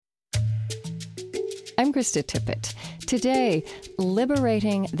I'm Krista Tippett. Today,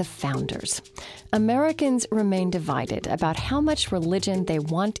 liberating the founders. Americans remain divided about how much religion they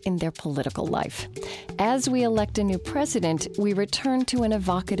want in their political life. As we elect a new president, we return to an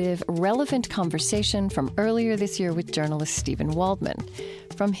evocative, relevant conversation from earlier this year with journalist Stephen Waldman.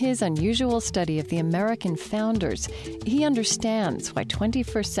 From his unusual study of the American founders, he understands why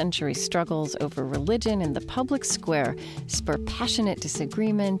 21st century struggles over religion in the public square spur passionate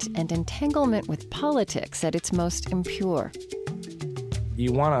disagreement and entanglement with politics at its most impure.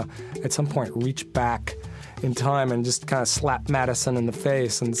 You want to, at some point, reach back in time and just kind of slap Madison in the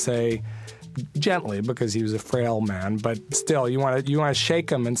face and say, gently, because he was a frail man, but still, you want to shake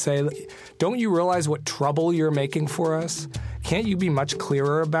him and say, don't you realize what trouble you're making for us? Can't you be much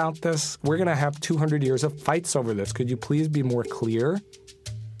clearer about this? We're going to have 200 years of fights over this. Could you please be more clear?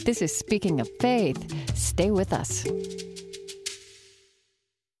 This is Speaking of Faith. Stay with us.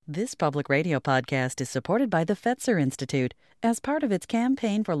 This public radio podcast is supported by the Fetzer Institute as part of its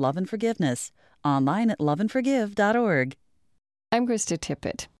campaign for love and forgiveness. Online at loveandforgive.org. I'm Krista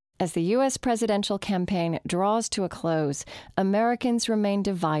Tippett. As the U.S. presidential campaign draws to a close, Americans remain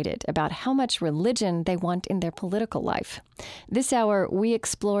divided about how much religion they want in their political life. This hour, we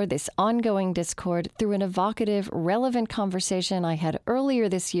explore this ongoing discord through an evocative, relevant conversation I had earlier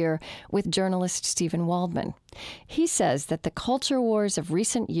this year with journalist Stephen Waldman. He says that the culture wars of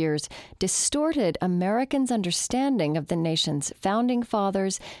recent years distorted Americans' understanding of the nation's founding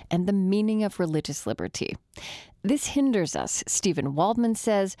fathers and the meaning of religious liberty. This hinders us, Stephen Waldman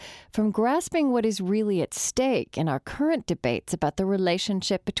says, from grasping what is really at stake in our current debates about the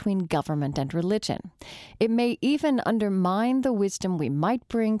relationship between government and religion. It may even undermine the wisdom we might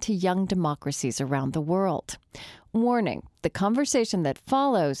bring to young democracies around the world. Warning, the conversation that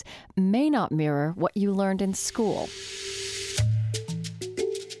follows may not mirror what you learned in school.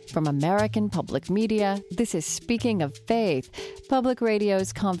 From American Public Media, this is Speaking of Faith, public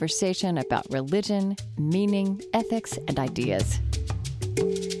radio's conversation about religion, meaning, ethics, and ideas.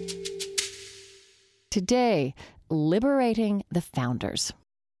 Today, liberating the founders.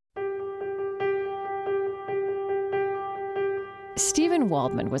 Stephen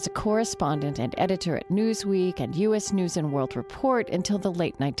Waldman was a correspondent and editor at Newsweek and U.S. News & World Report until the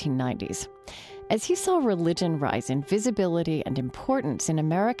late 1990s. As he saw religion rise in visibility and importance in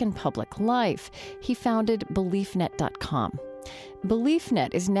American public life, he founded BeliefNet.com.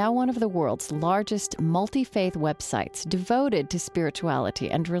 BeliefNet is now one of the world's largest multi-faith websites devoted to spirituality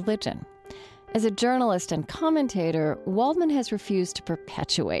and religion. As a journalist and commentator, Waldman has refused to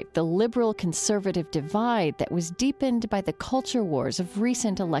perpetuate the liberal-conservative divide that was deepened by the culture wars of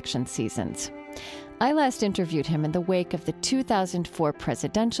recent election seasons. I last interviewed him in the wake of the 2004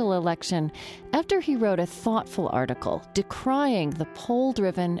 presidential election after he wrote a thoughtful article decrying the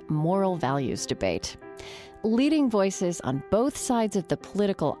poll-driven moral values debate. Leading voices on both sides of the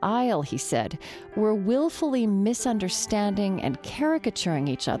political aisle, he said, were willfully misunderstanding and caricaturing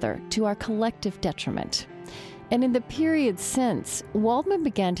each other to our collective detriment. And in the period since, Waldman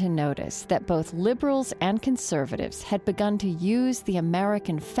began to notice that both liberals and conservatives had begun to use the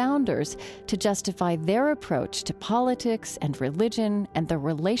American founders to justify their approach to politics and religion and the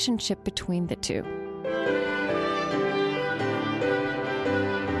relationship between the two.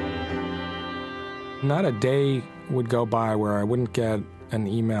 Not a day would go by where I wouldn't get an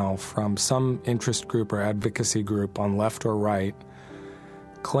email from some interest group or advocacy group on left or right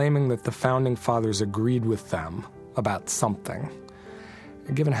claiming that the founding fathers agreed with them about something.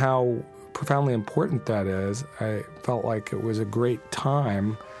 And given how profoundly important that is, I felt like it was a great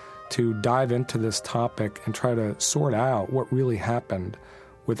time to dive into this topic and try to sort out what really happened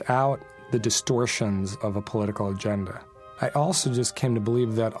without the distortions of a political agenda. I also just came to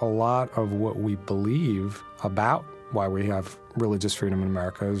believe that a lot of what we believe about why we have religious freedom in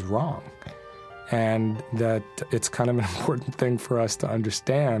America is wrong. And that it's kind of an important thing for us to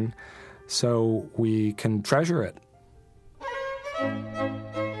understand so we can treasure it.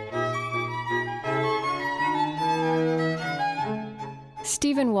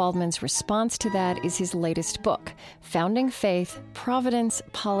 Stephen Waldman's response to that is his latest book, Founding Faith, Providence,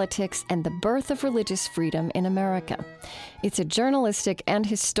 Politics, and the Birth of Religious Freedom in America. It's a journalistic and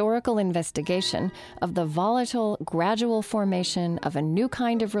historical investigation of the volatile, gradual formation of a new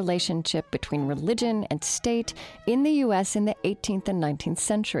kind of relationship between religion and state in the U.S. in the 18th and 19th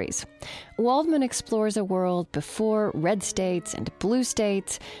centuries. Waldman explores a world before red states and blue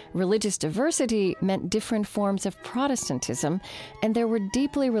states. Religious diversity meant different forms of Protestantism, and there were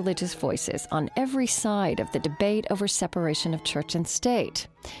deeply religious voices on every side of the debate over separation of church and state.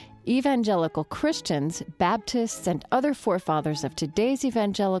 Evangelical Christians, Baptists, and other forefathers of today's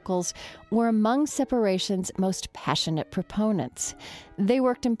evangelicals were among separation's most passionate proponents. They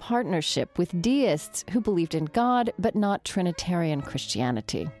worked in partnership with deists who believed in God but not Trinitarian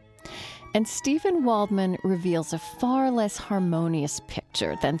Christianity. And Stephen Waldman reveals a far less harmonious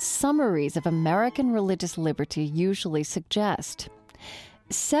picture than summaries of American religious liberty usually suggest.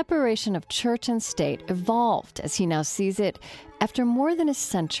 Separation of church and state evolved, as he now sees it, after more than a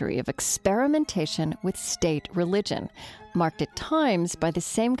century of experimentation with state religion, marked at times by the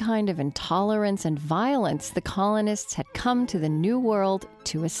same kind of intolerance and violence the colonists had come to the New World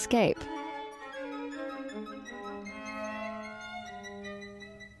to escape.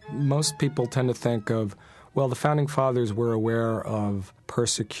 Most people tend to think of, well, the Founding Fathers were aware of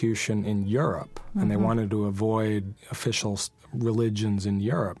persecution in Europe, and they wanted to avoid official religions in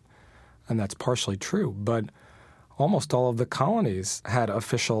Europe. And that's partially true, but almost all of the colonies had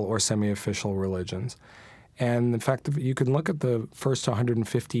official or semi-official religions. And in fact, you can look at the first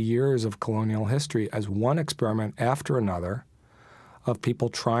 150 years of colonial history as one experiment after another of people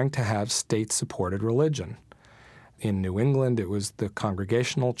trying to have state-supported religion. In New England, it was the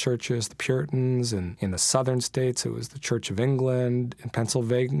Congregational churches, the Puritans, and in the southern states, it was the Church of England. In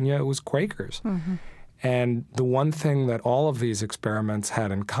Pennsylvania, it was Quakers. And the one thing that all of these experiments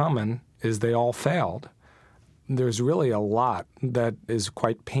had in common is they all failed. There's really a lot that is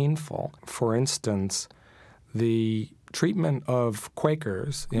quite painful. For instance, the treatment of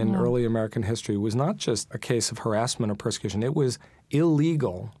Quakers in early American history was not just a case of harassment or persecution. It was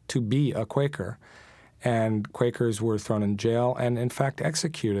illegal to be a Quaker. And Quakers were thrown in jail and, in fact,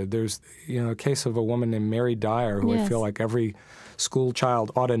 executed. There's, a case of a woman named Mary Dyer, who I feel like every school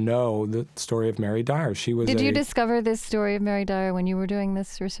child ought to know the story of Mary Dyer. She was. Did you discover this story of Mary Dyer when you were doing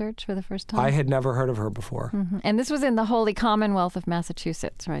this research for the first time? I had never heard of her before. And this was in the Holy Commonwealth of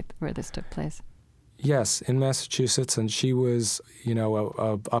Massachusetts, right, where this took place? Yes, in Massachusetts, and she was,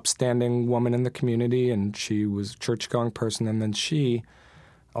 a upstanding woman in the community, and she was a church-going person, and then she,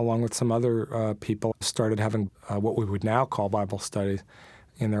 along with some other people, started having what we would now call Bible studies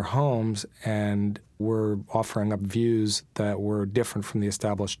in their homes and were offering up views that were different from the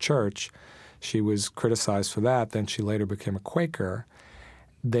established church. She was criticized for that. Then she later became a Quaker.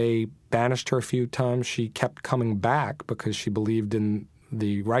 They banished her a few times. She kept coming back because she believed in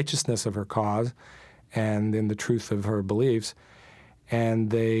the righteousness of her cause and in the truth of her beliefs.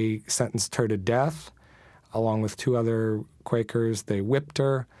 And they sentenced her to death along with two other Quakers. They whipped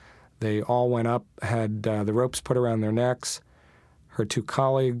her. They all went up, had the ropes put around their necks. Her two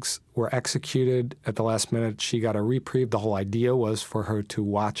colleagues were executed at the last minute. She got a reprieve. The whole idea was for her to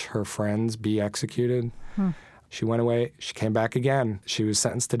watch her friends be executed. She went away. She came back again. She was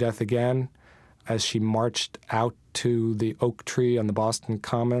sentenced to death again. As she marched out to the oak tree on the Boston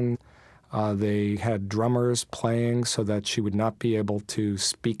Common, they had drummers playing so that she would not be able to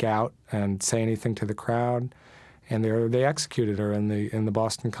speak out and say anything to the crowd. And they executed her in the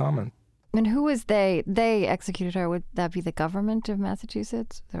Boston Common. And who was they? They executed her. Would that be the government of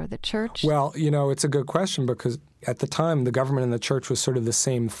Massachusetts or the church? Well, it's a good question because at the time the government and the church was sort of the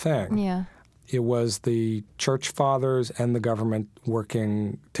same thing. Yeah. It was the church fathers and the government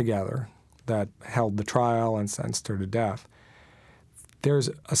working together that held the trial and sentenced her to death. There's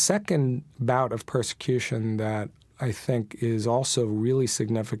a second bout of persecution that I think is also really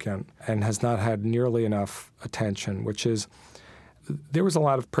significant and has not had nearly enough attention, which is there was a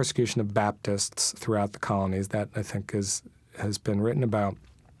lot of persecution of Baptists throughout the colonies that I think has been written about.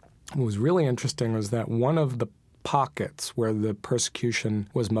 What was really interesting was that one of the pockets where the persecution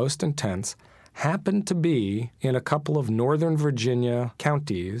was most intense happened to be in a couple of northern Virginia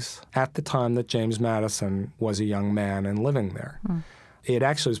counties at the time that James Madison was a young man and living there. It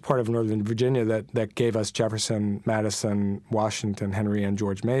actually was part of northern Virginia that gave us Jefferson, Madison, Washington, Henry, and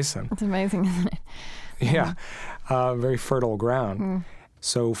George Mason. It's amazing, isn't it? Yeah, very fertile ground.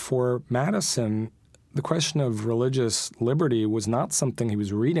 So for Madison, the question of religious liberty was not something he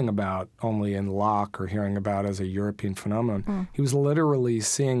was reading about only in Locke or hearing about as a European phenomenon. He was literally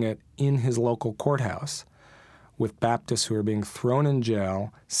seeing it in his local courthouse with Baptists who were being thrown in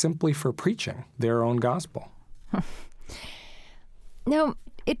jail simply for preaching their own gospel. Now,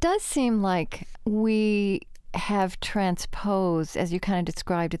 it does seem like we have transposed, as you kind of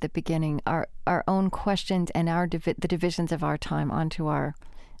described at the beginning, our own questions and the divisions of our time onto our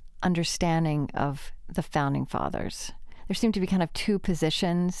understanding of the Founding Fathers. There seem to be kind of two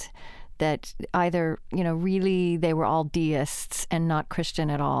positions that either, really they were all deists and not Christian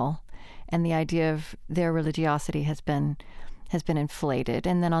at all, and the idea of their religiosity has been inflated.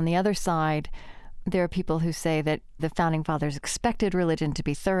 And then on the other side, there are people who say that the Founding Fathers expected religion to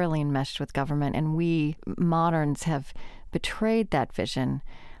be thoroughly enmeshed with government, and we moderns have betrayed that vision.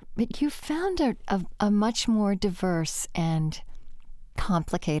 But you found a much more diverse and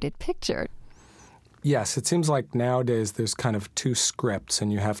complicated picture. Yes, it seems like nowadays there's kind of two scripts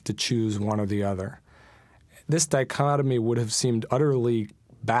and you have to choose one or the other. This dichotomy would have seemed utterly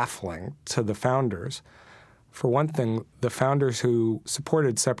baffling to the founders. For one thing, the founders who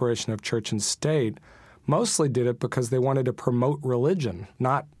supported separation of church and state mostly did it because they wanted to promote religion,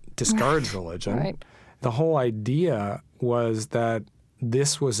 not discourage religion. Right. The whole idea was that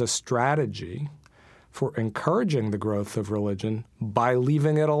this was a strategy for encouraging the growth of religion by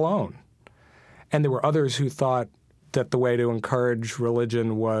leaving it alone. And there were others who thought that the way to encourage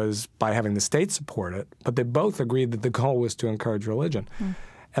religion was by having the state support it, but they both agreed that the goal was to encourage religion.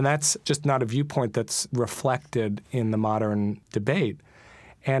 And that's just not a viewpoint that's reflected in the modern debate.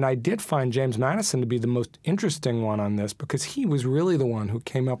 And I did find James Madison to be the most interesting one on this because he was really the one who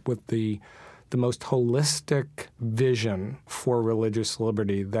came up with the most holistic vision for religious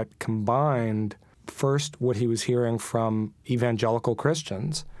liberty that combined first what he was hearing from evangelical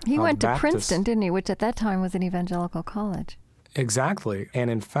Christians. He went to Baptists. Princeton, didn't he, which at that time was an evangelical college. Exactly. And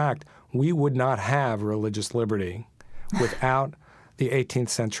in fact, we would not have religious liberty without the 18th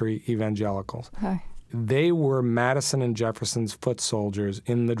century evangelicals. Okay. They were Madison and Jefferson's foot soldiers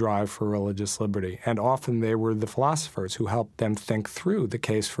in the drive for religious liberty, and often they were the philosophers who helped them think through the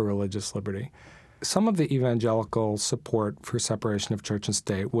case for religious liberty. Some of the evangelical support for separation of church and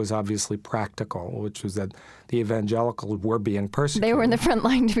state was obviously practical, which was that the evangelicals were being persecuted. They were in the front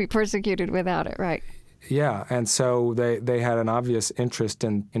line to be persecuted without it, right? Yeah, and so they had an obvious interest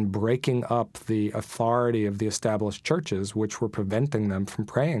in breaking up the authority of the established churches, which were preventing them from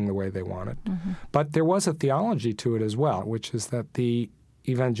praying the way they wanted. Mm-hmm. But there was a theology to it as well, which is that the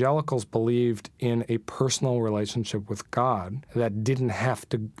evangelicals believed in a personal relationship with God that didn't have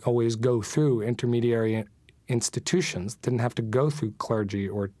to always go through intermediary institutions, didn't have to go through clergy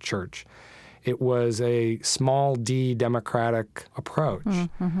or church. It was a small d democratic approach.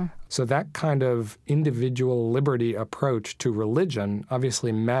 Mm-hmm. So that kind of individual liberty approach to religion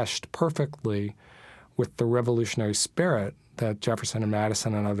obviously meshed perfectly with the revolutionary spirit that Jefferson and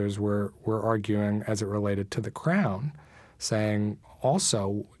Madison and others were arguing as it related to the crown, saying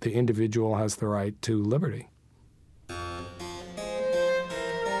also the individual has the right to liberty.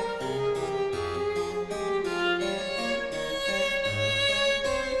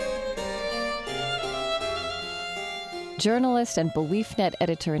 Journalist and BeliefNet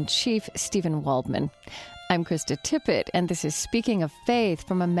editor-in-chief Stephen Waldman. I'm Krista Tippett, and this is Speaking of Faith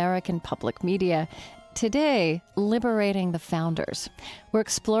from American Public Media. Today, Liberating the Founders. We're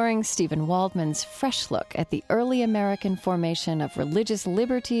exploring Stephen Waldman's fresh look at the early American formation of religious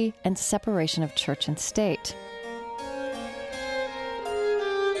liberty and separation of church and state.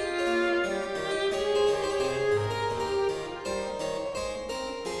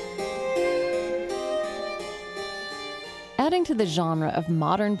 Adding to the genre of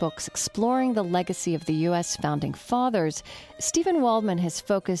modern books exploring the legacy of the U.S. Founding Fathers, Stephen Waldman has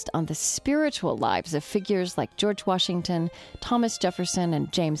focused on the spiritual lives of figures like George Washington, Thomas Jefferson,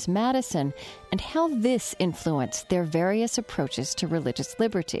 and James Madison, and how this influenced their various approaches to religious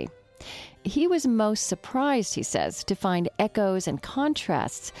liberty. He was most surprised, he says, to find echoes and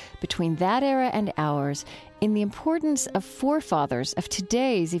contrasts between that era and ours in the importance of forefathers of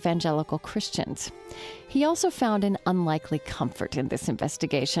today's evangelical Christians. He also found an unlikely comfort in this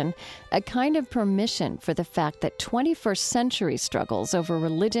investigation, a kind of permission for the fact that 21st century struggles over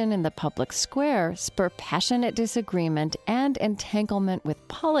religion in the public square spur passionate disagreement and entanglement with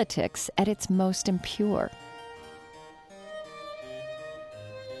politics at its most impure.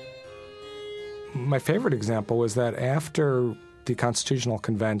 My favorite example was that after the Constitutional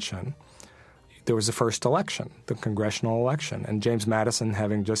Convention, there was the first election, the congressional election, and James Madison,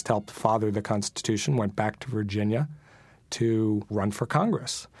 having just helped father the Constitution, went back to Virginia to run for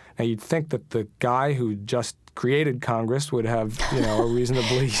Congress. Now, you'd think that the guy who just created Congress would have, a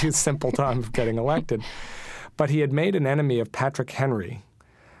reasonably simple time of getting elected. But he had made an enemy of Patrick Henry,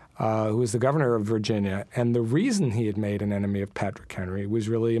 who was the governor of Virginia. And the reason he had made an enemy of Patrick Henry was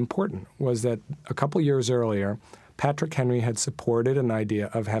really important, was that a couple years earlier, Patrick Henry had supported an idea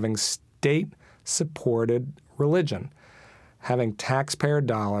of having state-supported religion, having taxpayer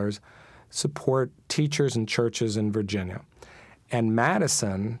dollars support teachers and churches in Virginia. And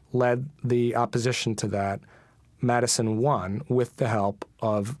Madison led the opposition to that. Madison won with the help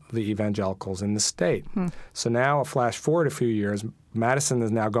of the evangelicals in the state. So now, flash forward a few years, Madison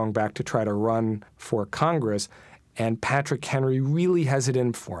is now going back to try to run for Congress, And Patrick Henry really has it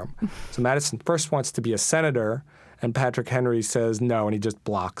in for him. So Madison first wants to be a senator, and Patrick Henry says no, and he just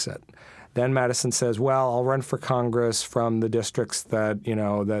blocks it. Then Madison says, well, I'll run for Congress from the districts that,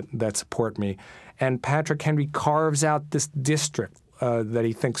 that support me. And Patrick Henry carves out this district that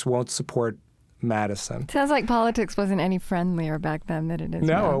he thinks won't support Madison. Sounds like politics wasn't any friendlier back then than it is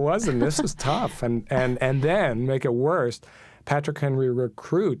now. No, it wasn't. This was tough. And then, make it worse, Patrick Henry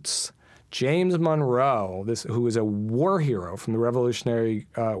recruits James Monroe, who was a war hero from the Revolutionary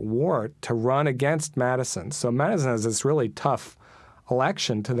War, to run against Madison. So Madison has this really tough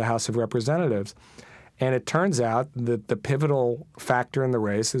election to the House of Representatives. And it turns out that the pivotal factor in the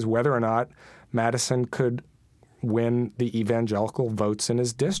race is whether or not Madison could win the evangelical votes in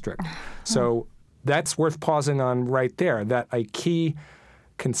his district. So that's worth pausing on right there, that a key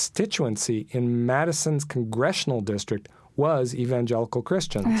constituency in Madison's congressional district was evangelical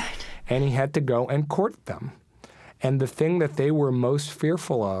Christians. Right. And he had to go and court them. And the thing that they were most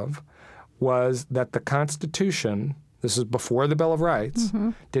fearful of was that the Constitution, this is before the Bill of Rights,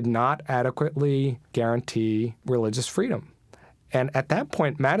 did not adequately guarantee religious freedom. And at that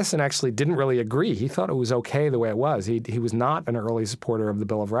point, Madison actually didn't really agree. He thought it was okay the way it was. He was not an early supporter of the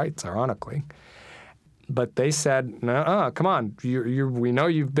Bill of Rights, ironically. But they said, no, come on, we know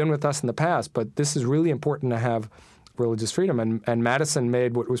you've been with us in the past, but this is really important to have religious freedom. And Madison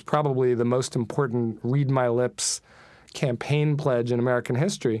made what was probably the most important read my lips campaign pledge in American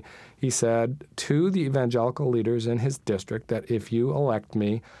history. He said to the evangelical leaders in his district that if you elect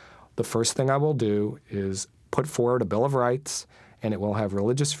me, the first thing I will do is put forward a Bill of Rights, and it will have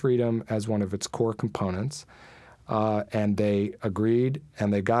religious freedom as one of its core components. And they agreed,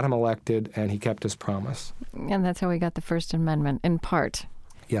 and they got him elected, and he kept his promise. And that's how we got the First Amendment, in part.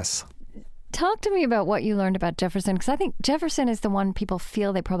 Yes. Talk to me about what you learned about Jefferson, because I think Jefferson is the one people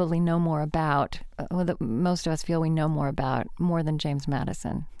feel they probably know more about, that most of us feel we know more about, more than James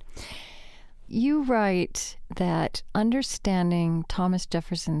Madison. You write that understanding Thomas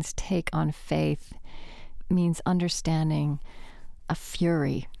Jefferson's take on faith means understanding a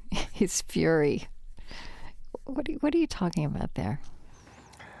fury, his fury. What are you talking about there?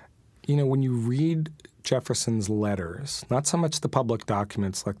 When you read Jefferson's letters, not so much the public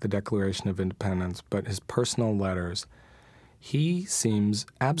documents like the Declaration of Independence, but his personal letters, he seems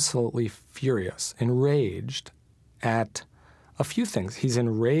absolutely furious, enraged at a few things. He's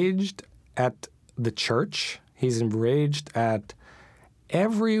enraged at the church. He's enraged at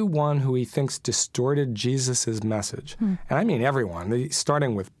everyone who he thinks distorted Jesus' message. And I mean everyone,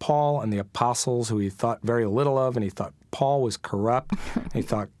 starting with Paul and the apostles, who he thought very little of, and he thought Paul was corrupt, and he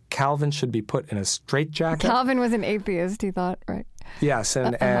thought Calvin should be put in a straitjacket. Calvin was an atheist, he thought, right? Yes,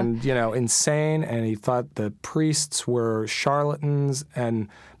 and insane, and he thought the priests were charlatans, and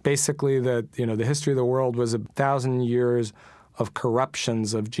basically that, the history of the world was 1,000 years of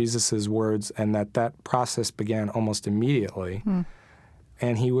corruptions of Jesus' words, and that process began almost immediately.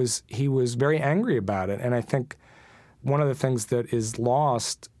 And he was very angry about it. And I think one of the things that is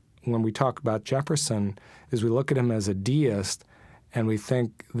lost when we talk about Jefferson is we look at him as a deist, and we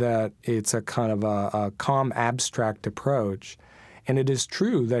think that it's a kind of a calm, abstract approach. And it is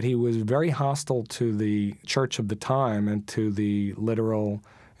true that he was very hostile to the church of the time and to the literal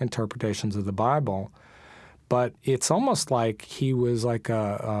interpretations of the Bible. But it's almost like he was like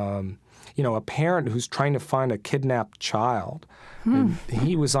a parent who's trying to find a kidnapped child. And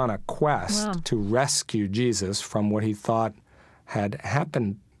he was on a quest to rescue Jesus from what he thought had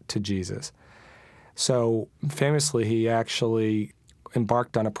happened to Jesus. So famously, he actually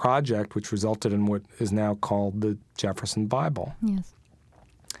embarked on a project which resulted in what is now called the Jefferson Bible. Yes.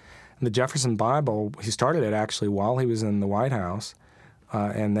 And the Jefferson Bible, he started it actually while he was in the White House,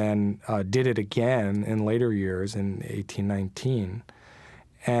 and then did it again in later years in 1819.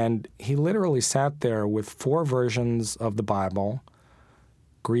 And he literally sat there with 4 versions of the Bible,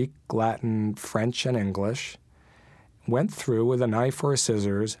 Greek, Latin, French, and English, went through with a knife or a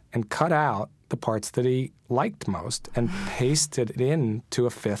scissors and cut out the parts that he liked most and pasted it into a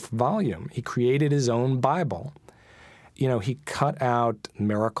 5th volume. He created his own Bible. He cut out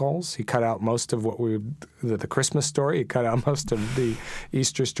miracles. He cut out most of the Christmas story. He cut out most of the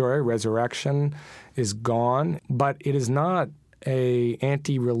Easter story. Resurrection is gone. But it is not a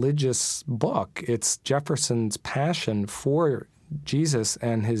anti-religious book. It's Jefferson's passion for Jesus,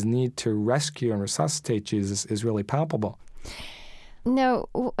 and his need to rescue and resuscitate Jesus is really palpable. Now,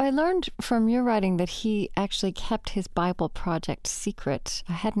 I learned from your writing that he actually kept his Bible project secret.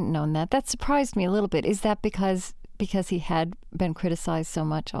 I hadn't known that. That surprised me a little bit. Is that because he had been criticized so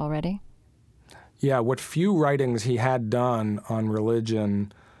much already? Yeah, what few writings he had done on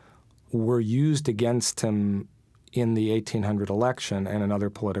religion were used against him in the 1800 election and in other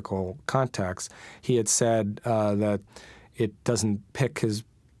political contexts. He had said that it doesn't pick his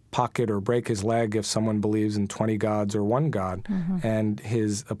pocket or break his leg if someone believes in 20 gods or one God. And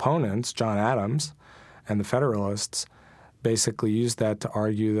his opponents, John Adams and the Federalists, basically used that to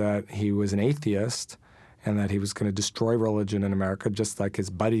argue that he was an atheist and that he was going to destroy religion in America, just like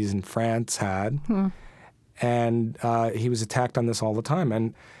his buddies in France had. And he was attacked on this all the time.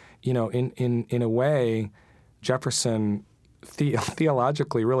 And, you know, in a way, Jefferson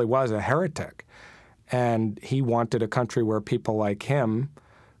theologically really was a heretic. And he wanted a country where people like him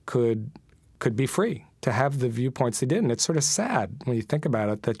could be free to have the viewpoints they did. And it's sort of sad when you think about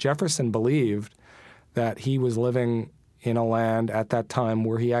it that Jefferson believed that he was living in a land at that time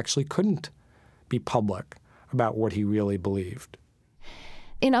where he actually couldn't be public about what he really believed.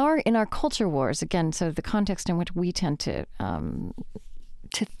 In our culture wars, again, so the context in which we tend to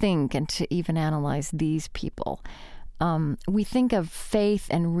think and to even analyze these people, we think of faith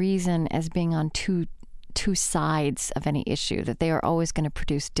and reason as being on two sides of any issue, that they are always going to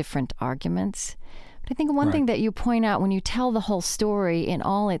produce different arguments. But I think one thing that you point out when you tell the whole story in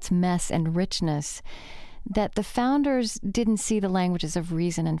all its mess and richness, that the founders didn't see the languages of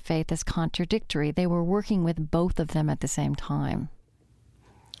reason and faith as contradictory. They were working with both of them at the same time.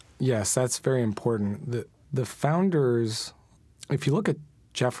 Yes, that's very important. The founders, if you look at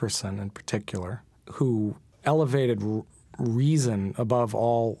Jefferson in particular, who elevated reason above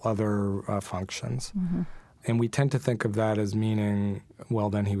all other functions, and we tend to think of that as meaning,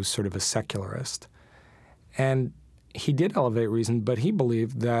 well, then he was sort of a secularist. And he did elevate reason, but he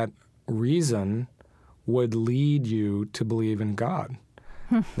believed that reason would lead you to believe in God.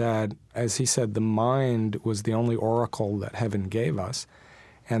 That, as he said, the mind was the only oracle that heaven gave us,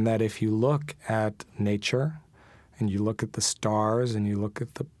 and that if you look at nature and you look at the stars and you look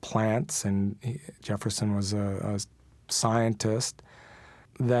at the plants, and Jefferson was a scientist,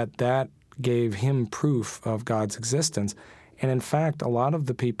 that gave him proof of God's existence. And in fact, a lot of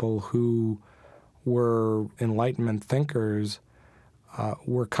the people who were Enlightenment thinkers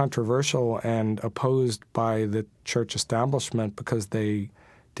were controversial and opposed by the church establishment because they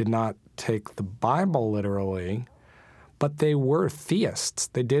did not take the Bible literally, but they were theists.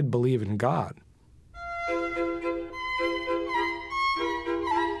 They did believe in God.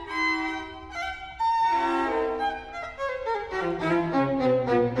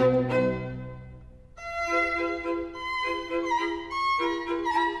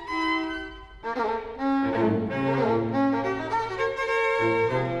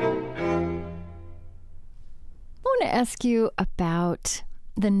 Ask you about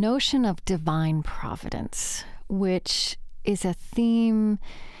the notion of divine providence, which is a theme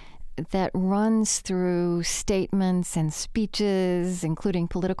that runs through statements and speeches, including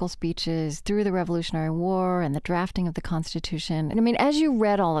political speeches, through the Revolutionary War and the drafting of the Constitution. And I mean, as you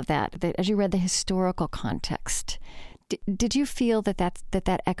read all of that, as you read the historical context, did you feel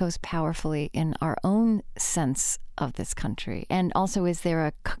that echoes powerfully in our own sense of this country? And also, is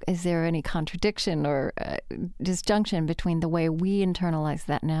there any contradiction or disjunction between the way we internalize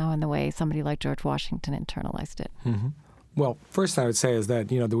that now and the way somebody like George Washington internalized it? Well, first I would say is that,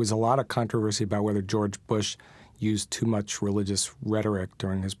 there was a lot of controversy about whether George Bush used too much religious rhetoric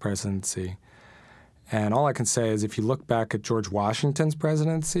during his presidency. And all I can say is if you look back at George Washington's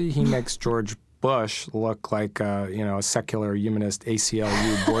presidency, he makes George Bush look like a secular humanist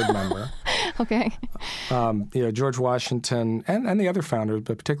ACLU board member. Okay. George Washington and the other founders,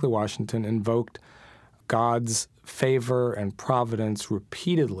 but particularly Washington, invoked God's favor and providence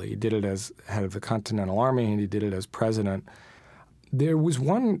repeatedly. He did it as head of the Continental Army, and he did it as president. There was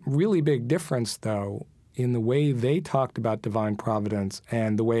one really big difference, though, in the way they talked about divine providence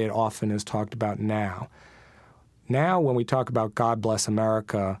and the way it often is talked about now. Now, when we talk about God bless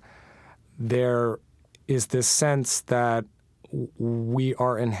America, there is this sense that we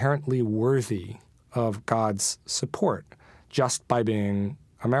are inherently worthy of God's support just by being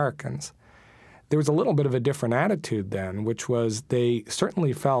Americans. There was a little bit of a different attitude then, which was they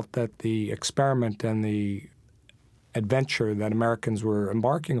certainly felt that the experiment and the adventure that Americans were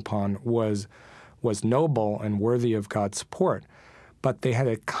embarking upon was noble and worthy of God's support. But they had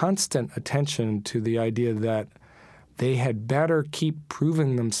a constant attention to the idea that they had better keep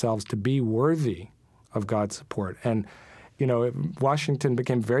proving themselves to be worthy of God's support. And, Washington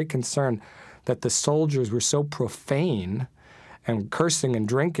became very concerned that the soldiers were so profane and cursing and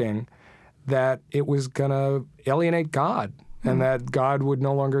drinking that it was going to alienate God and that God would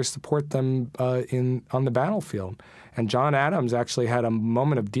no longer support them on the battlefield. And John Adams actually had a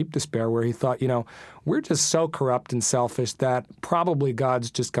moment of deep despair where he thought, we're just so corrupt and selfish that probably God's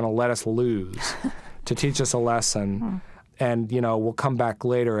just going to let us lose to teach us a lesson. And, we'll come back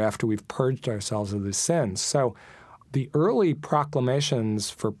later after we've purged ourselves of the sins. So the early proclamations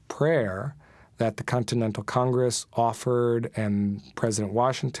for prayer that the Continental Congress offered and President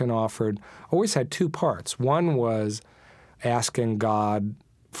Washington offered always had two parts. One was asking God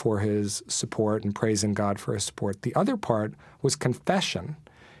for his support and praising God for his support. The other part was confession.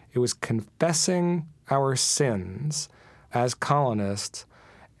 It was confessing our sins as colonists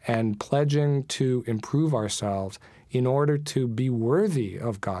and pledging to improve ourselves in order to be worthy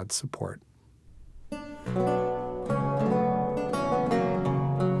of God's support.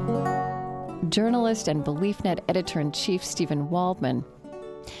 Journalist and BeliefNet editor-in-chief Stephen Waldman.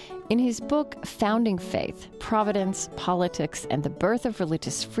 In his book, Founding Faith, Providence, Politics, and the Birth of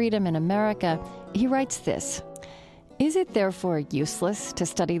Religious Freedom in America, he writes this: "Is it therefore useless to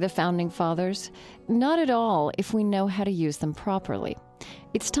study the Founding Fathers? Not at all if we know how to use them properly.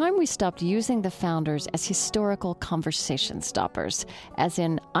 It's time we stopped using the founders as historical conversation stoppers, as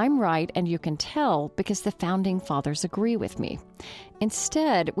in, I'm right and you can tell because the Founding Fathers agree with me.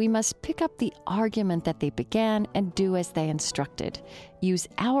 Instead, we must pick up the argument that they began and do as they instructed. Use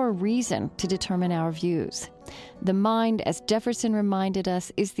our reason to determine our views. The mind, as Jefferson reminded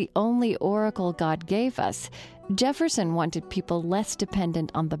us, is the only oracle God gave us. Jefferson wanted people less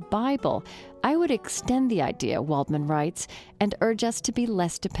dependent on the Bible. I would extend the idea," Waldman writes, "and urge us to be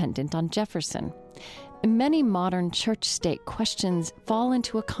less dependent on Jefferson. Many modern church-state questions fall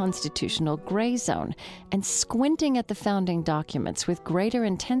into a constitutional gray zone, and squinting at the founding documents with greater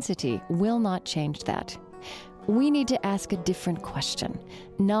intensity will not change that. We need to ask a different question.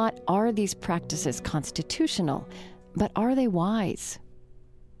 Not, are these practices constitutional, but are they wise?"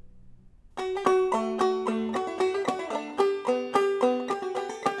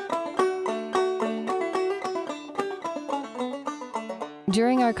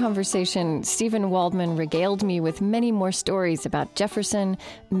 During our conversation, Stephen Waldman regaled me with many more stories about Jefferson,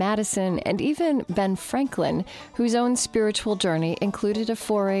 Madison, and even Ben Franklin, whose own spiritual journey included a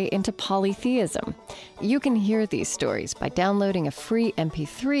foray into polytheism. You can hear these stories by downloading a free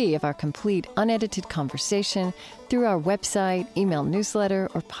MP3 of our complete unedited conversation through our website, email newsletter,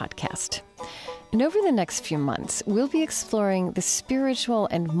 or podcast. And over the next few months, we'll be exploring the spiritual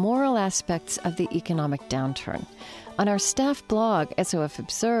and moral aspects of the economic downturn. On our staff blog, SOF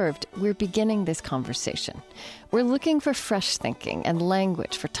Observed, we're beginning this conversation. We're looking for fresh thinking and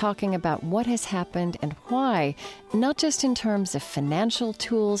language for talking about what has happened and why, not just in terms of financial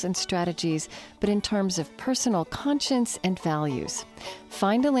tools and strategies, but in terms of personal conscience and values.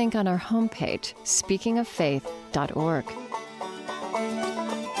 Find a link on our homepage, speakingoffaith.org.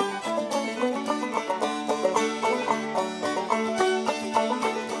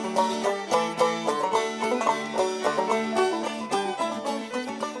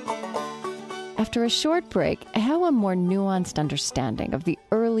 After a short break, how a more nuanced understanding of the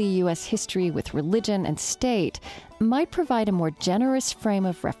early U.S. history with religion and state might provide a more generous frame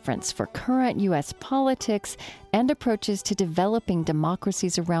of reference for current U.S. politics and approaches to developing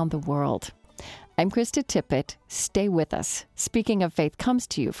democracies around the world. I'm Krista Tippett. Stay with us. Speaking of Faith comes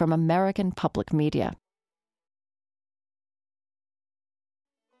to you from American Public Media.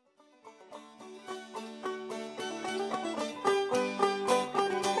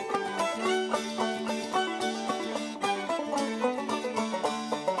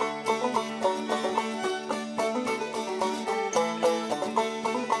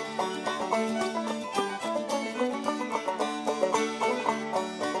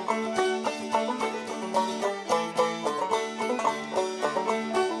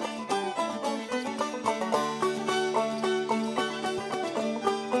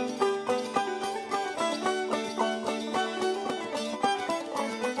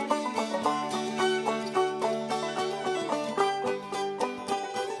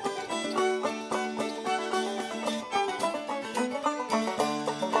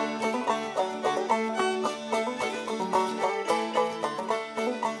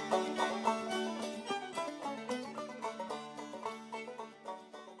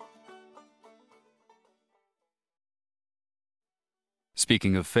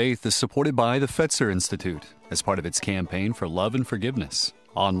 Speaking of Faith is supported by the Fetzer Institute as part of its campaign for love and forgiveness,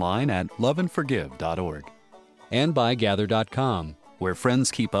 online at loveandforgive.org. And by Gather.com, where friends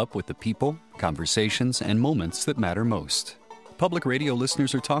keep up with the people, conversations, and moments that matter most. Public radio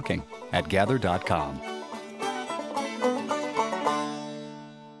listeners are talking at Gather.com.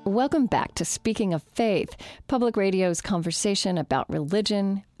 Welcome back to Speaking of Faith, Public Radio's conversation about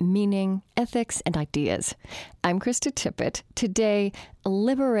religion, meaning, ethics, and ideas. I'm Krista Tippett. Today,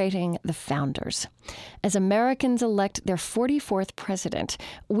 liberating the founders. As Americans elect their 44th president,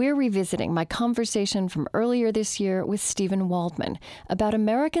 we're revisiting my conversation from earlier this year with Stephen Waldman about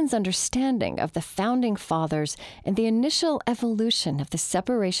Americans' understanding of the founding fathers and the initial evolution of the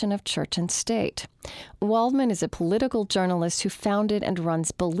separation of church and state. Waldman is a political journalist who founded and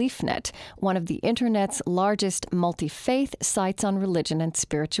runs BeliefNet, one of the Internet's largest multi-faith sites on religion and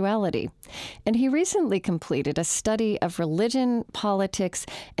spirituality. And he recently completed a study of religion, politics,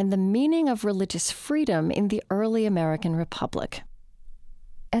 and the meaning of religious freedom in the early American Republic.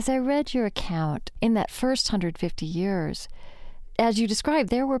 As I read your account, in that first 150 years, as you described,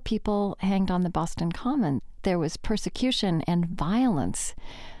 there were people hanged on the Boston Common. There was persecution and violence.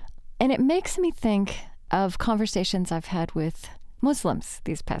 And it makes me think of conversations I've had with Muslims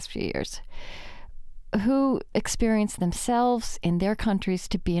these past few years, who experience themselves in their countries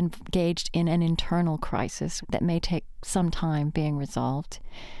to be engaged in an internal crisis that may take some time being resolved,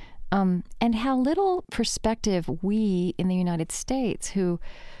 and how little perspective we in the United States,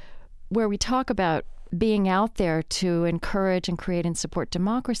 where we talk about being out there to encourage and create and support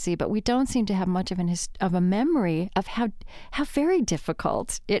democracy, but we don't seem to have much of a memory of how very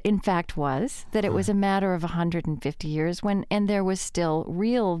difficult it in fact was, that it was a matter of 150 years and there was still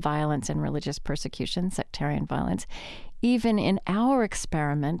real violence and religious persecution, sectarian violence, even in our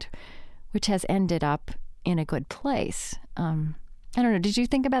experiment, which has ended up in a good place. I don't know, did you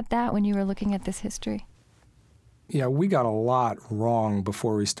think about that when you were looking at this history? Yeah, we got a lot wrong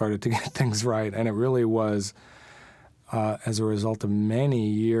before we started to get things right, and it really was as a result of many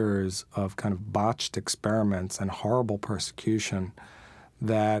years of kind of botched experiments and horrible persecution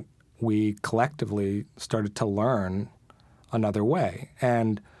that we collectively started to learn another way.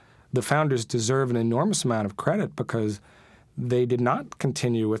 And the founders deserve an enormous amount of credit because they did not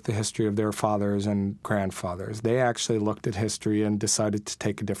continue with the history of their fathers and grandfathers. They actually looked at history and decided to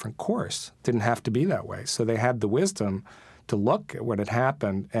take a different course. It didn't have to be that way. So they had the wisdom to look at what had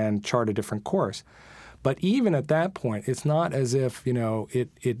happened and chart a different course. But even at that point, it's not as if,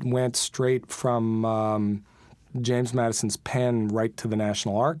 it went straight from James Madison's pen right to the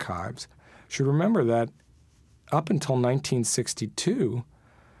National Archives. You should remember that up until 1962,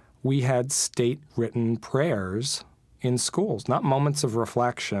 we had state-written prayers in schools, not moments of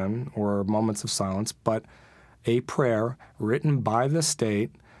reflection or moments of silence, but a prayer written by the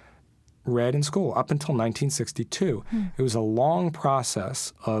state, read in school up until 1962. It was a long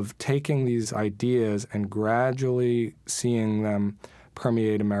process of taking these ideas and gradually seeing them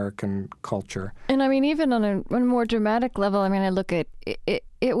permeate American culture. And I mean, even on a more dramatic level, I look at it,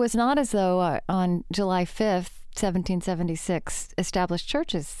 it was not as though on July 5th, 1776, established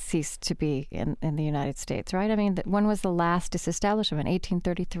churches ceased to be in the United States, right? I mean, when was the last disestablishment?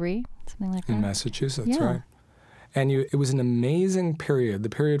 1833? Something like that? In Massachusetts, yeah. Right. And it was an amazing period, the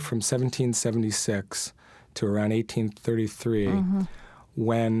period from 1776 to around 1833,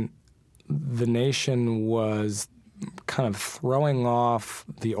 when the nation was kind of throwing off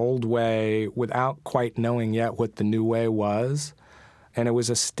the old way without quite knowing yet what the new way was. And it was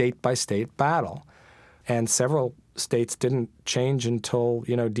a state-by-state battle. And several states didn't change until,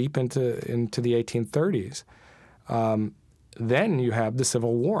 deep into the 1830s. Then you have the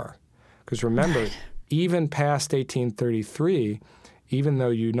Civil War. Because remember, even past 1833, even though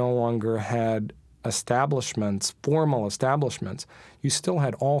you no longer had formal establishments, you still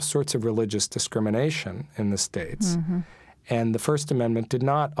had all sorts of religious discrimination in the states. And the First Amendment did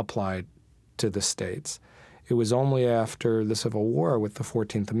not apply to the states. It was only after the Civil War with the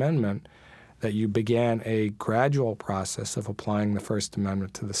 14th Amendment that you began a gradual process of applying the First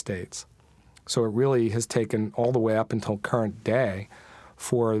Amendment to the states. So it really has taken all the way up until current day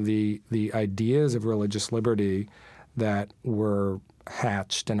for the ideas of religious liberty that were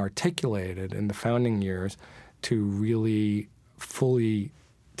hatched and articulated in the founding years to really fully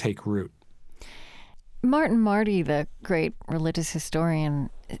take root. Martin Marty, the great religious historian,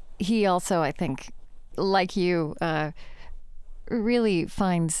 he also, I think, like you, really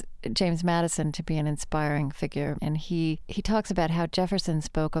finds James Madison to be an inspiring figure. And he talks about how Jefferson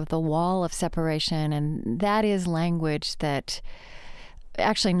spoke of the wall of separation, and that is language that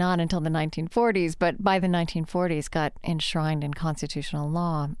actually not until the 1940s, but by the 1940s got enshrined in constitutional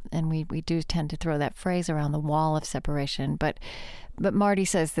law. And we do tend to throw that phrase around, the wall of separation. But Marty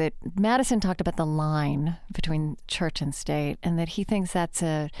says that Madison talked about the line between church and state, and that he thinks that's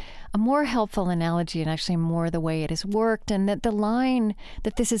a more helpful analogy and actually more the way it has worked, and that the line,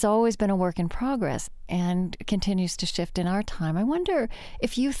 that this has always been a work in progress and continues to shift in our time. I wonder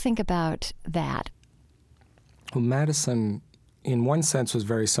if you think about that. Well, Madison in one sense, was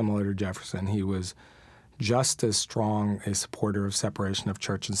very similar to Jefferson. He was just as strong a supporter of separation of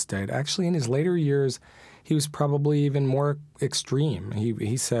church and state. Actually, in his later years, he was probably even more extreme.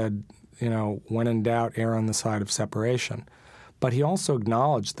 He said, when in doubt, err on the side of separation. But he also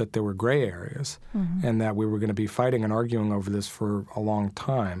acknowledged that there were gray areas and that we were going to be fighting and arguing over this for a long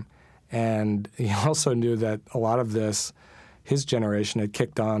time. And he also knew that a lot of this, his generation had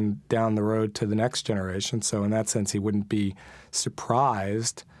kicked on down the road to the next generation. So in that sense, he wouldn't be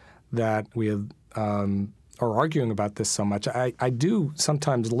surprised that we are arguing about this so much. I do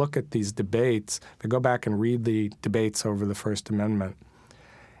sometimes look at these debates. I go back and read the debates over the First Amendment.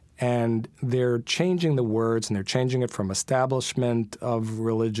 And they're changing the words, and they're changing it from establishment of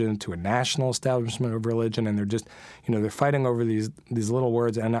religion to a national establishment of religion, and they're just, they're fighting over these little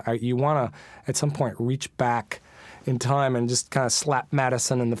words. And you want to, at some point, reach back in time and just kind of slap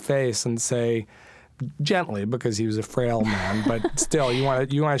Madison in the face and say, gently, because he was a frail man, but still, you want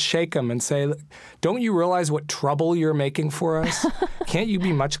to shake him and say, don't you realize what trouble you're making for us? Can't you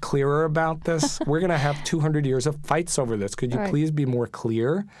be much clearer about this? We're going to have 200 years of fights over this. Could you please be more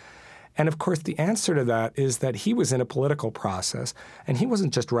clear? And of course, the answer to that is that he was in a political process, and he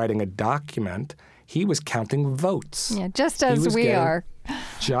wasn't just writing a document. He was counting votes. Yeah, just as we are.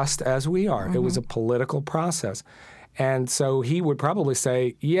 Just as we are. Mm-hmm. It was a political process. And so he would probably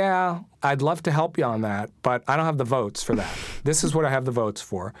say, yeah, I'd love to help you on that, but I don't have the votes for that. This is what I have the votes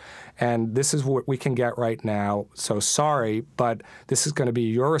for, and this is what we can get right now. So sorry, but this is going to be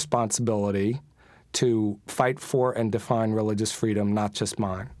your responsibility to fight for and define religious freedom, not just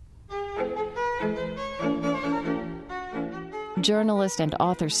mine. Journalist and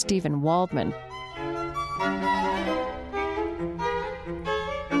author Stephen Waldman.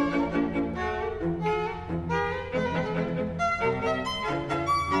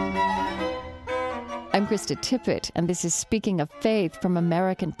 I'm Krista Tippett, and this is Speaking of Faith from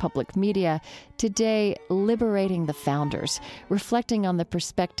American Public Media. Today, Liberating the Founders, reflecting on the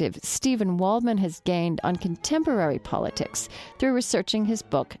perspective Stephen Waldman has gained on contemporary politics through researching his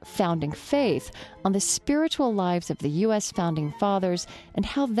book, Founding Faith, on the spiritual lives of the U.S. Founding Fathers and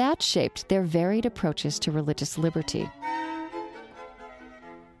how that shaped their varied approaches to religious liberty.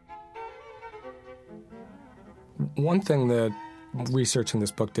 One thing that researching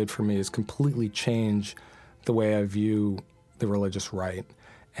this book did for me is completely change the way I view the religious right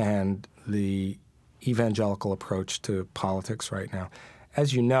and the evangelical approach to politics right now.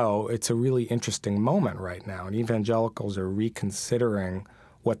 As you know, it's a really interesting moment right now, and evangelicals are reconsidering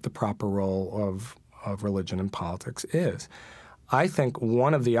what the proper role of religion in politics is. I think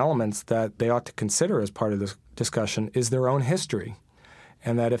one of the elements that they ought to consider as part of this discussion is their own history,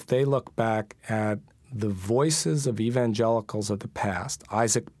 and that if they look back at the voices of evangelicals of the past,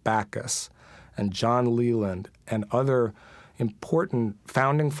 Isaac Backus and John Leland and other important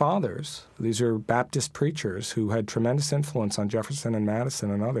founding fathers, these are Baptist preachers who had tremendous influence on Jefferson and Madison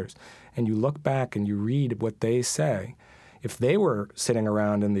and others, and you look back and you read what they say, if they were sitting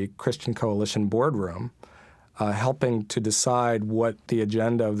around in the Christian Coalition boardroom helping to decide what the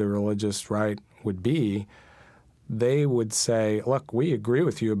agenda of the religious right would be, they would say, look, we agree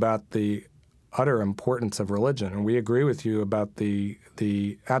with you about the utter importance of religion, and we agree with you about the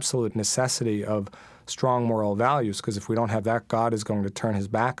absolute necessity of strong moral values, because if we don't have that, God is going to turn his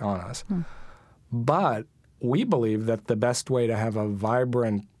back on us. But we believe that the best way to have a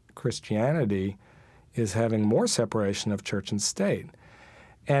vibrant Christianity is having more separation of church and state.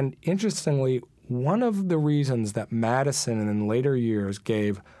 And interestingly, one of the reasons that Madison in later years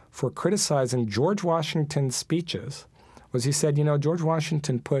gave for criticizing George Washington's speeches was he said, George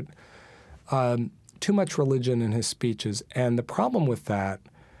Washington put too much religion in his speeches. And the problem with that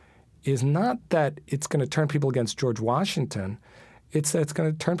is not that it's going to turn people against George Washington. It's that it's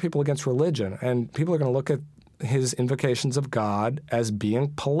going to turn people against religion. And people are going to look at his invocations of God as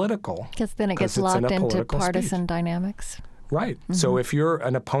being political. Because then it gets locked into partisan dynamics. Right. Mm-hmm. So if you're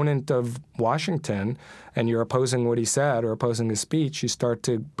an opponent of Washington and you're opposing what he said or opposing his speech, you start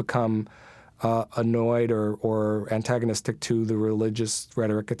to become annoyed or antagonistic to the religious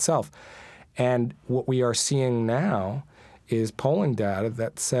rhetoric itself. And what we are seeing now is polling data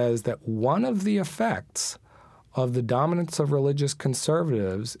that says that one of the effects of the dominance of religious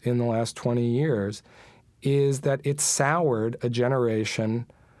conservatives in the last 20 years is that it soured a generation,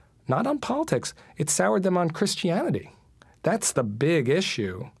 not on politics, it soured them on Christianity. That's the big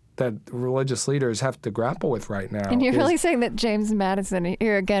issue that religious leaders have to grapple with right now. And you're really saying that James Madison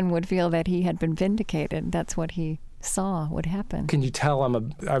here again would feel that he had been vindicated. That's what he saw would happen. Can you tell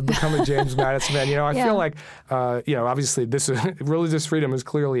I've become a James Madison fan? I feel like, obviously religious freedom is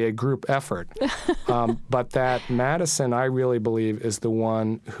clearly a group effort. But that Madison, I really believe, is the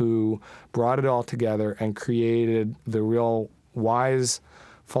one who brought it all together and created the real wise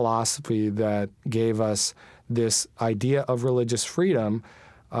philosophy that gave us this idea of religious freedom,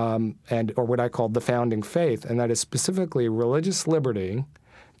 or what I call the founding faith, and that is specifically religious liberty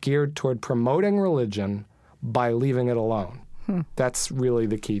geared toward promoting religion by leaving it alone. That's really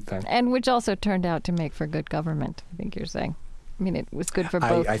the key thing. And which also turned out to make for good government, I think you're saying. I mean, it was good for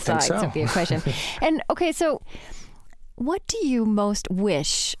both sides of the equation. And, okay, so what do you most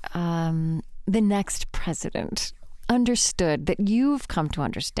wish the next president understood that you've come to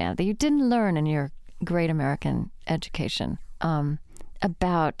understand, that you didn't learn in your great American education,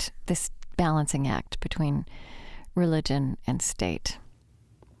 about this balancing act between religion and state?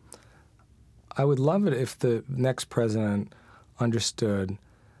 I would love it if the next president understood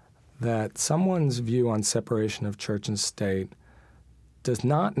that someone's view on separation of church and state does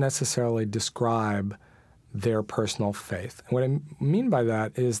not necessarily describe their personal faith. And what I mean by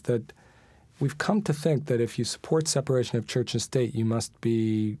that is that we've come to think that if you support separation of church and state, you must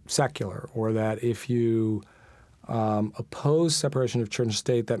be secular, or that if you oppose separation of church and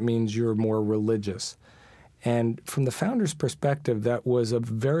state, that means you're more religious. And from the founders' perspective, that was a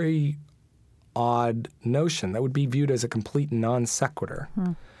very odd notion. That would be viewed as a complete non sequitur.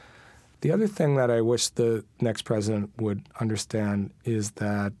 The other thing that I wish the next president would understand is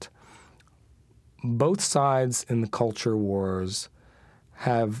that both sides in the culture wars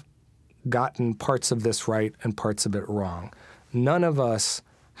have gotten parts of this right and parts of it wrong. None of us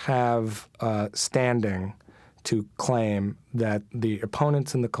have standing to claim that the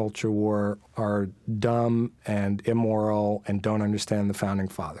opponents in the culture war are dumb and immoral and don't understand the Founding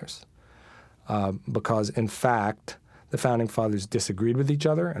Fathers. Because, in fact, the Founding Fathers disagreed with each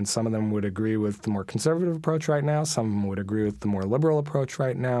other, and some of them would agree with the more conservative approach right now, some of them would agree with the more liberal approach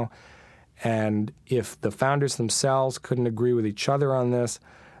right now. And if the founders themselves couldn't agree with each other on this,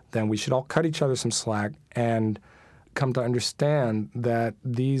 then we should all cut each other some slack and come to understand that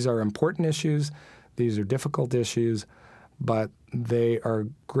these are important issues, these are difficult issues, but they are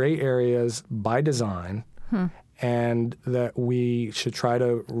gray areas by design, and that we should try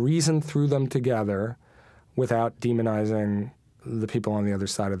to reason through them together without demonizing the people on the other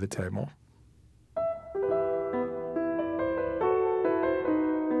side of the table.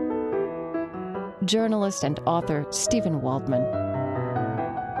 Journalist and author Stephen Waldman.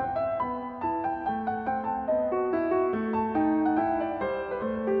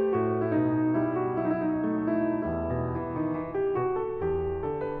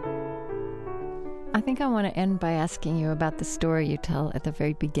 I think I want to end by asking you about the story you tell at the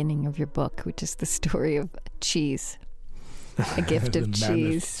very beginning of your book, which is the story of cheese, a gift of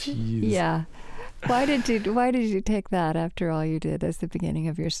cheese. Yeah. Why did you take that after all you did as the beginning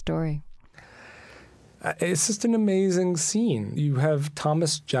of your story? It's just an amazing scene. You have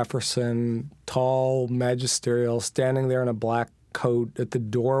Thomas Jefferson, tall, magisterial, standing there in a black coat at the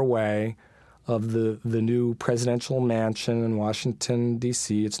doorway of the new presidential mansion in Washington,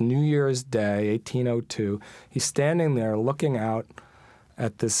 D.C. It's New Year's Day, 1802. He's standing there looking out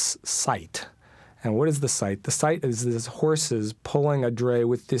at this sight. And what is the sight? The sight is this horses pulling a dray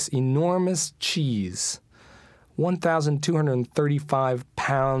with this enormous cheese, 1,235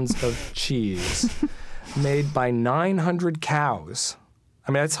 pounds of cheese made by 900 cows.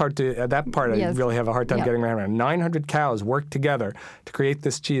 I mean, that's hard to, that part I really have a hard time getting around. 900 cows worked together to create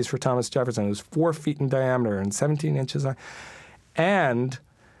this cheese for Thomas Jefferson. It was 4 feet in diameter and 17 inches high. And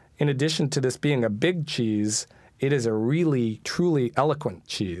in addition to this being a big cheese, it is a really, truly eloquent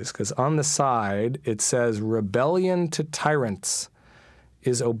cheese, because on the side it says, "Rebellion to tyrants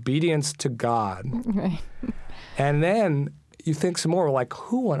is obedience to God." Right. And then you think some more, like,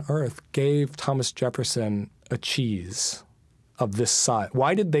 who on earth gave Thomas Jefferson a cheese of this size?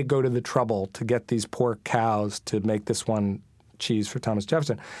 Why did they go to the trouble to get these poor cows to make this one cheese for Thomas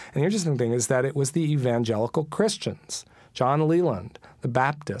Jefferson? And the interesting thing is that it was the evangelical Christians, John Leland, the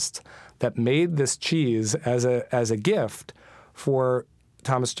Baptists, that made this cheese as a gift for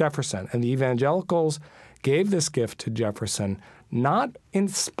Thomas Jefferson. And the evangelicals gave this gift to Jefferson not in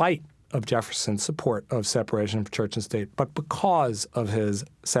spite of Jefferson's support of separation of church and state, but because of his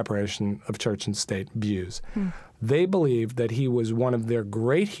separation of church and state views. They believed that he was one of their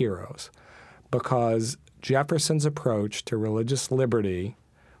great heroes because Jefferson's approach to religious liberty,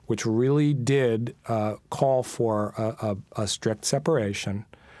 which really did call for a strict separation,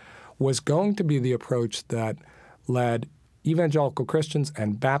 was going to be the approach that led evangelical Christians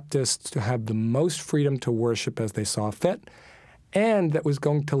and Baptists to have the most freedom to worship as they saw fit, and that was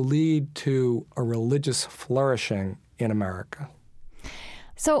going to lead to a religious flourishing in America.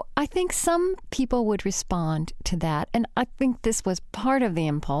 So I think some people would respond to that, and I think this was part of the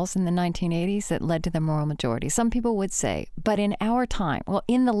impulse in the 1980s that led to the moral majority. Some people would say, but in our time, well,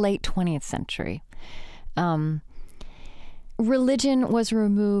 in the late 20th century, religion was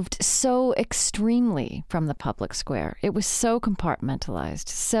removed so extremely from the public square. It was so compartmentalized,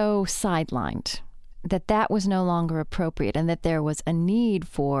 so sidelined, that was no longer appropriate, and that there was a need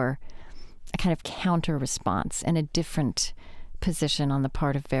for a kind of counter response and a different position on the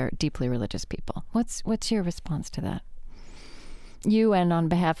part of very deeply religious people. What's your response to that? You, and on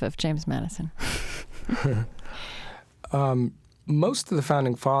behalf of James Madison. Most of the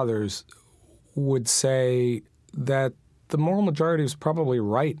founding fathers would say that the moral majority was probably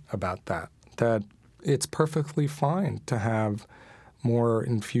right about that it's perfectly fine to have more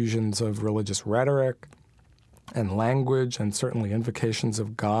infusions of religious rhetoric and language, and certainly invocations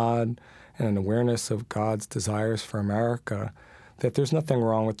of God and an awareness of God's desires for America, that there's nothing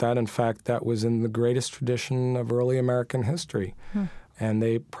wrong with that. In fact, that was in the greatest tradition of early American history. And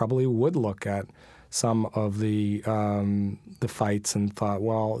they probably would look at some of the fights and thought,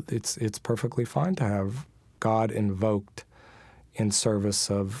 well, it's perfectly fine to have God invoked in service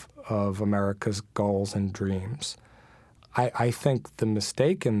of America's goals and dreams. I think the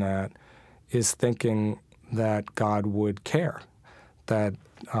mistake in that is thinking that God would care, that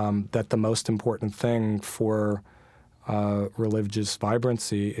the most important thing for religious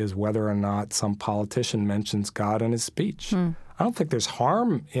vibrancy is whether or not some politician mentions God in his speech. I don't think there's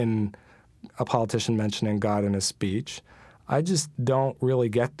harm in a politician mentioning God in his speech. I just don't really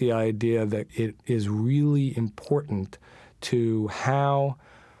get the idea that it is really important to how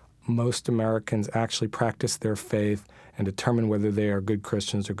most Americans actually practice their faith and determine whether they are good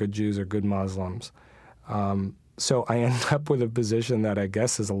Christians or good Jews or good Muslims. So I end up with a position that I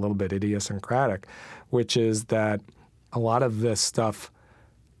guess is a little bit idiosyncratic, which is that a lot of this stuff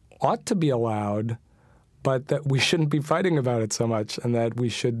ought to be allowed, but that we shouldn't be fighting about it so much, and that we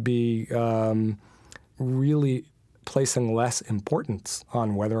should be really placing less importance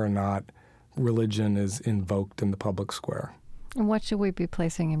on whether or not religion is invoked in the public square. And what should we be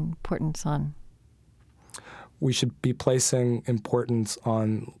placing importance on? We should be placing importance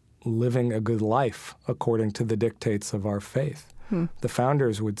on living a good life according to the dictates of our faith. The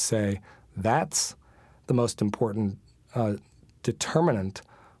founders would say that's the most important determinant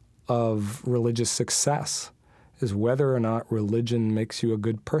of religious success, is whether or not religion makes you a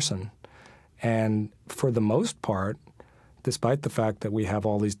good person. And for the most part, despite the fact that we have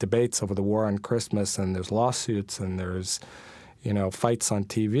all these debates over the war on Christmas, and there's lawsuits and there's, fights on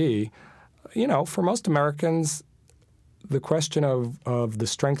TV, for most Americans, the question of the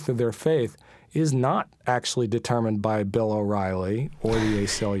strength of their faith is not actually determined by Bill O'Reilly or the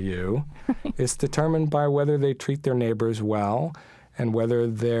ACLU. It's determined by whether they treat their neighbors well, and whether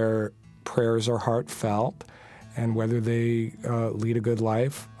their prayers are heartfelt, and whether they lead a good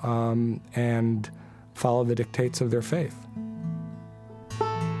life and follow the dictates of their faith.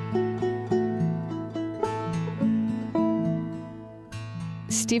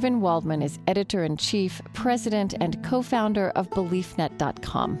 Stephen Waldman is editor-in-chief, president, and co-founder of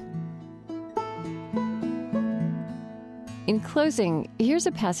BeliefNet.com. In closing, here's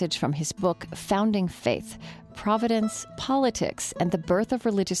a passage from his book, Founding Faith: Providence, Politics, and the Birth of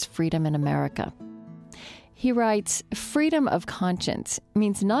Religious Freedom in America. He writes, freedom of conscience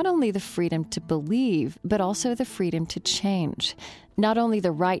means not only the freedom to believe, but also the freedom to change. Not only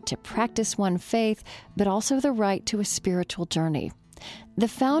the right to practice one faith, but also the right to a spiritual journey. The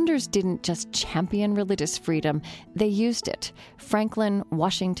founders didn't just champion religious freedom, they used it. Franklin,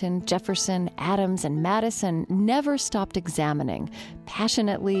 Washington, Jefferson, Adams, and Madison never stopped examining,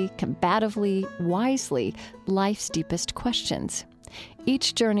 passionately, combatively, wisely, life's deepest questions.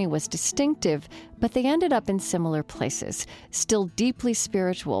 Each journey was distinctive, but they ended up in similar places, still deeply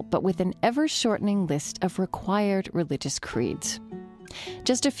spiritual, but with an ever-shortening list of required religious creeds.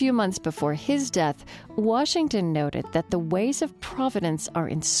 Just a few months before his death, Washington noted that the ways of providence are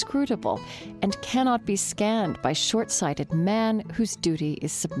inscrutable and cannot be scanned by short-sighted man whose duty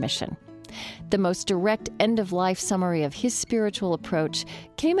is submission. The most direct end-of-life summary of his spiritual approach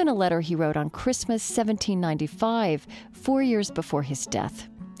came in a letter he wrote on Christmas 1795, 4 years before his death.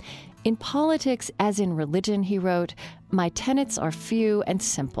 In politics, as in religion, he wrote, my tenets are few and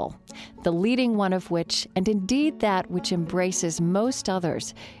simple, the leading one of which, and indeed that which embraces most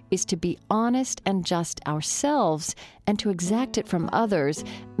others, is to be honest and just ourselves and to exact it from others,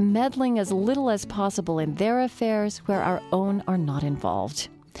 meddling as little as possible in their affairs where our own are not involved.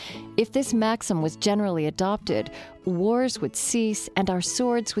 If this maxim was generally adopted, wars would cease and our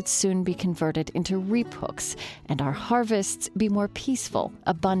swords would soon be converted into reap hooks and our harvests be more peaceful,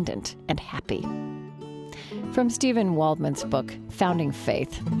 abundant, and happy. From Stephen Waldman's book, Founding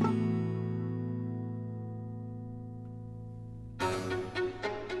Faith.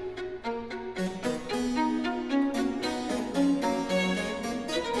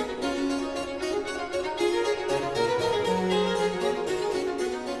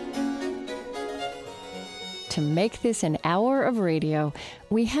 To make this an hour of radio,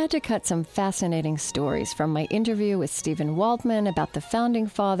 we had to cut some fascinating stories from my interview with Stephen Waldman about the Founding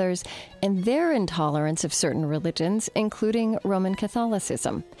Fathers and their intolerance of certain religions, including Roman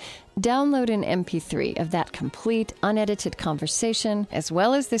Catholicism. Download an MP3 of that complete, unedited conversation, as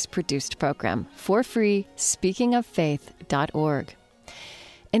well as this produced program, for free, speakingoffaith.org.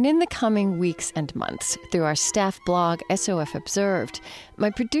 And in the coming weeks and months, through our staff blog, SOF Observed, my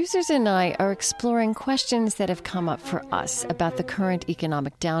producers and I are exploring questions that have come up for us about the current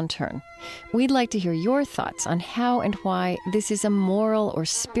economic downturn. We'd like to hear your thoughts on how and why this is a moral or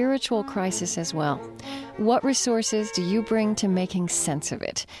spiritual crisis as well. What resources do you bring to making sense of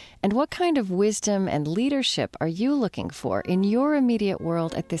it? And what kind of wisdom and leadership are you looking for in your immediate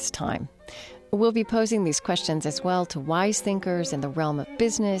world at this time? We'll be posing these questions as well to wise thinkers in the realm of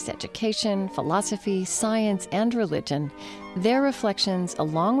business, education, philosophy, science, and religion. Their reflections,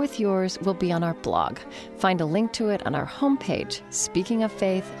 along with yours, will be on our blog. Find a link to it on our homepage,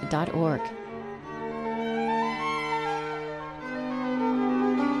 speakingoffaith.org.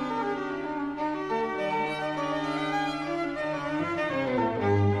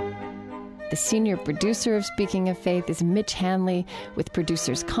 The senior producer of Speaking of Faith is Mitch Hanley, with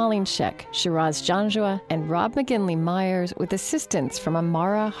producers Colleen Scheck, Shiraz Janjua, and Rob McGinley-Myers, with assistance from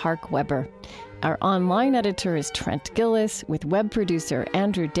Amara Hark-Weber. Our online editor is Trent Gillis, with web producer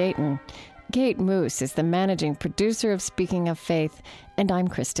Andrew Dayton. Kate Moose is the managing producer of Speaking of Faith, and I'm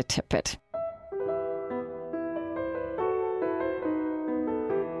Krista Tippett.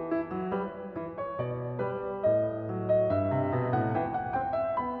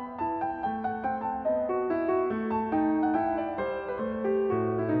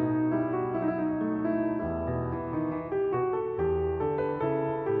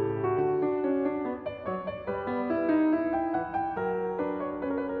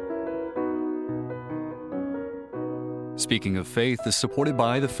 Speaking of Faith is supported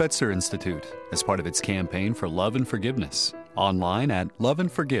by the Fetzer Institute as part of its campaign for love and forgiveness, online at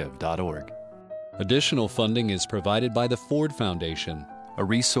loveandforgive.org. Additional funding is provided by the Ford Foundation, a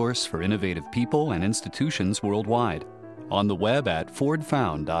resource for innovative people and institutions worldwide, on the web at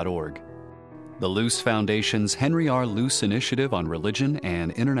fordfound.org. The Luce Foundation's Henry R. Luce Initiative on Religion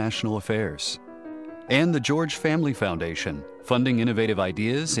and International Affairs. And the George Family Foundation, funding innovative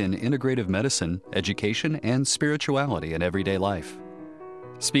ideas in integrative medicine, education, and spirituality in everyday life.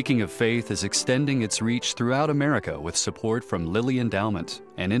 Speaking of Faith is extending its reach throughout America with support from Lilly Endowment,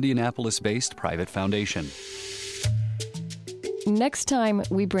 an Indianapolis-based private foundation. Next time,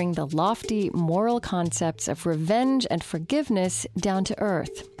 we bring the lofty moral concepts of revenge and forgiveness down to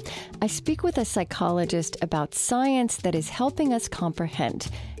earth. I speak with a psychologist about science that is helping us comprehend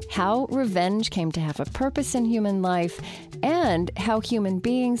how revenge came to have a purpose in human life and how human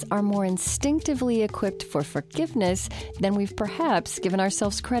beings are more instinctively equipped for forgiveness than we've perhaps given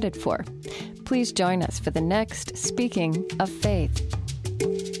ourselves credit for. Please join us for the next Speaking of Faith.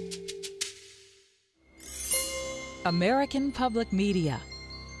 American Public Media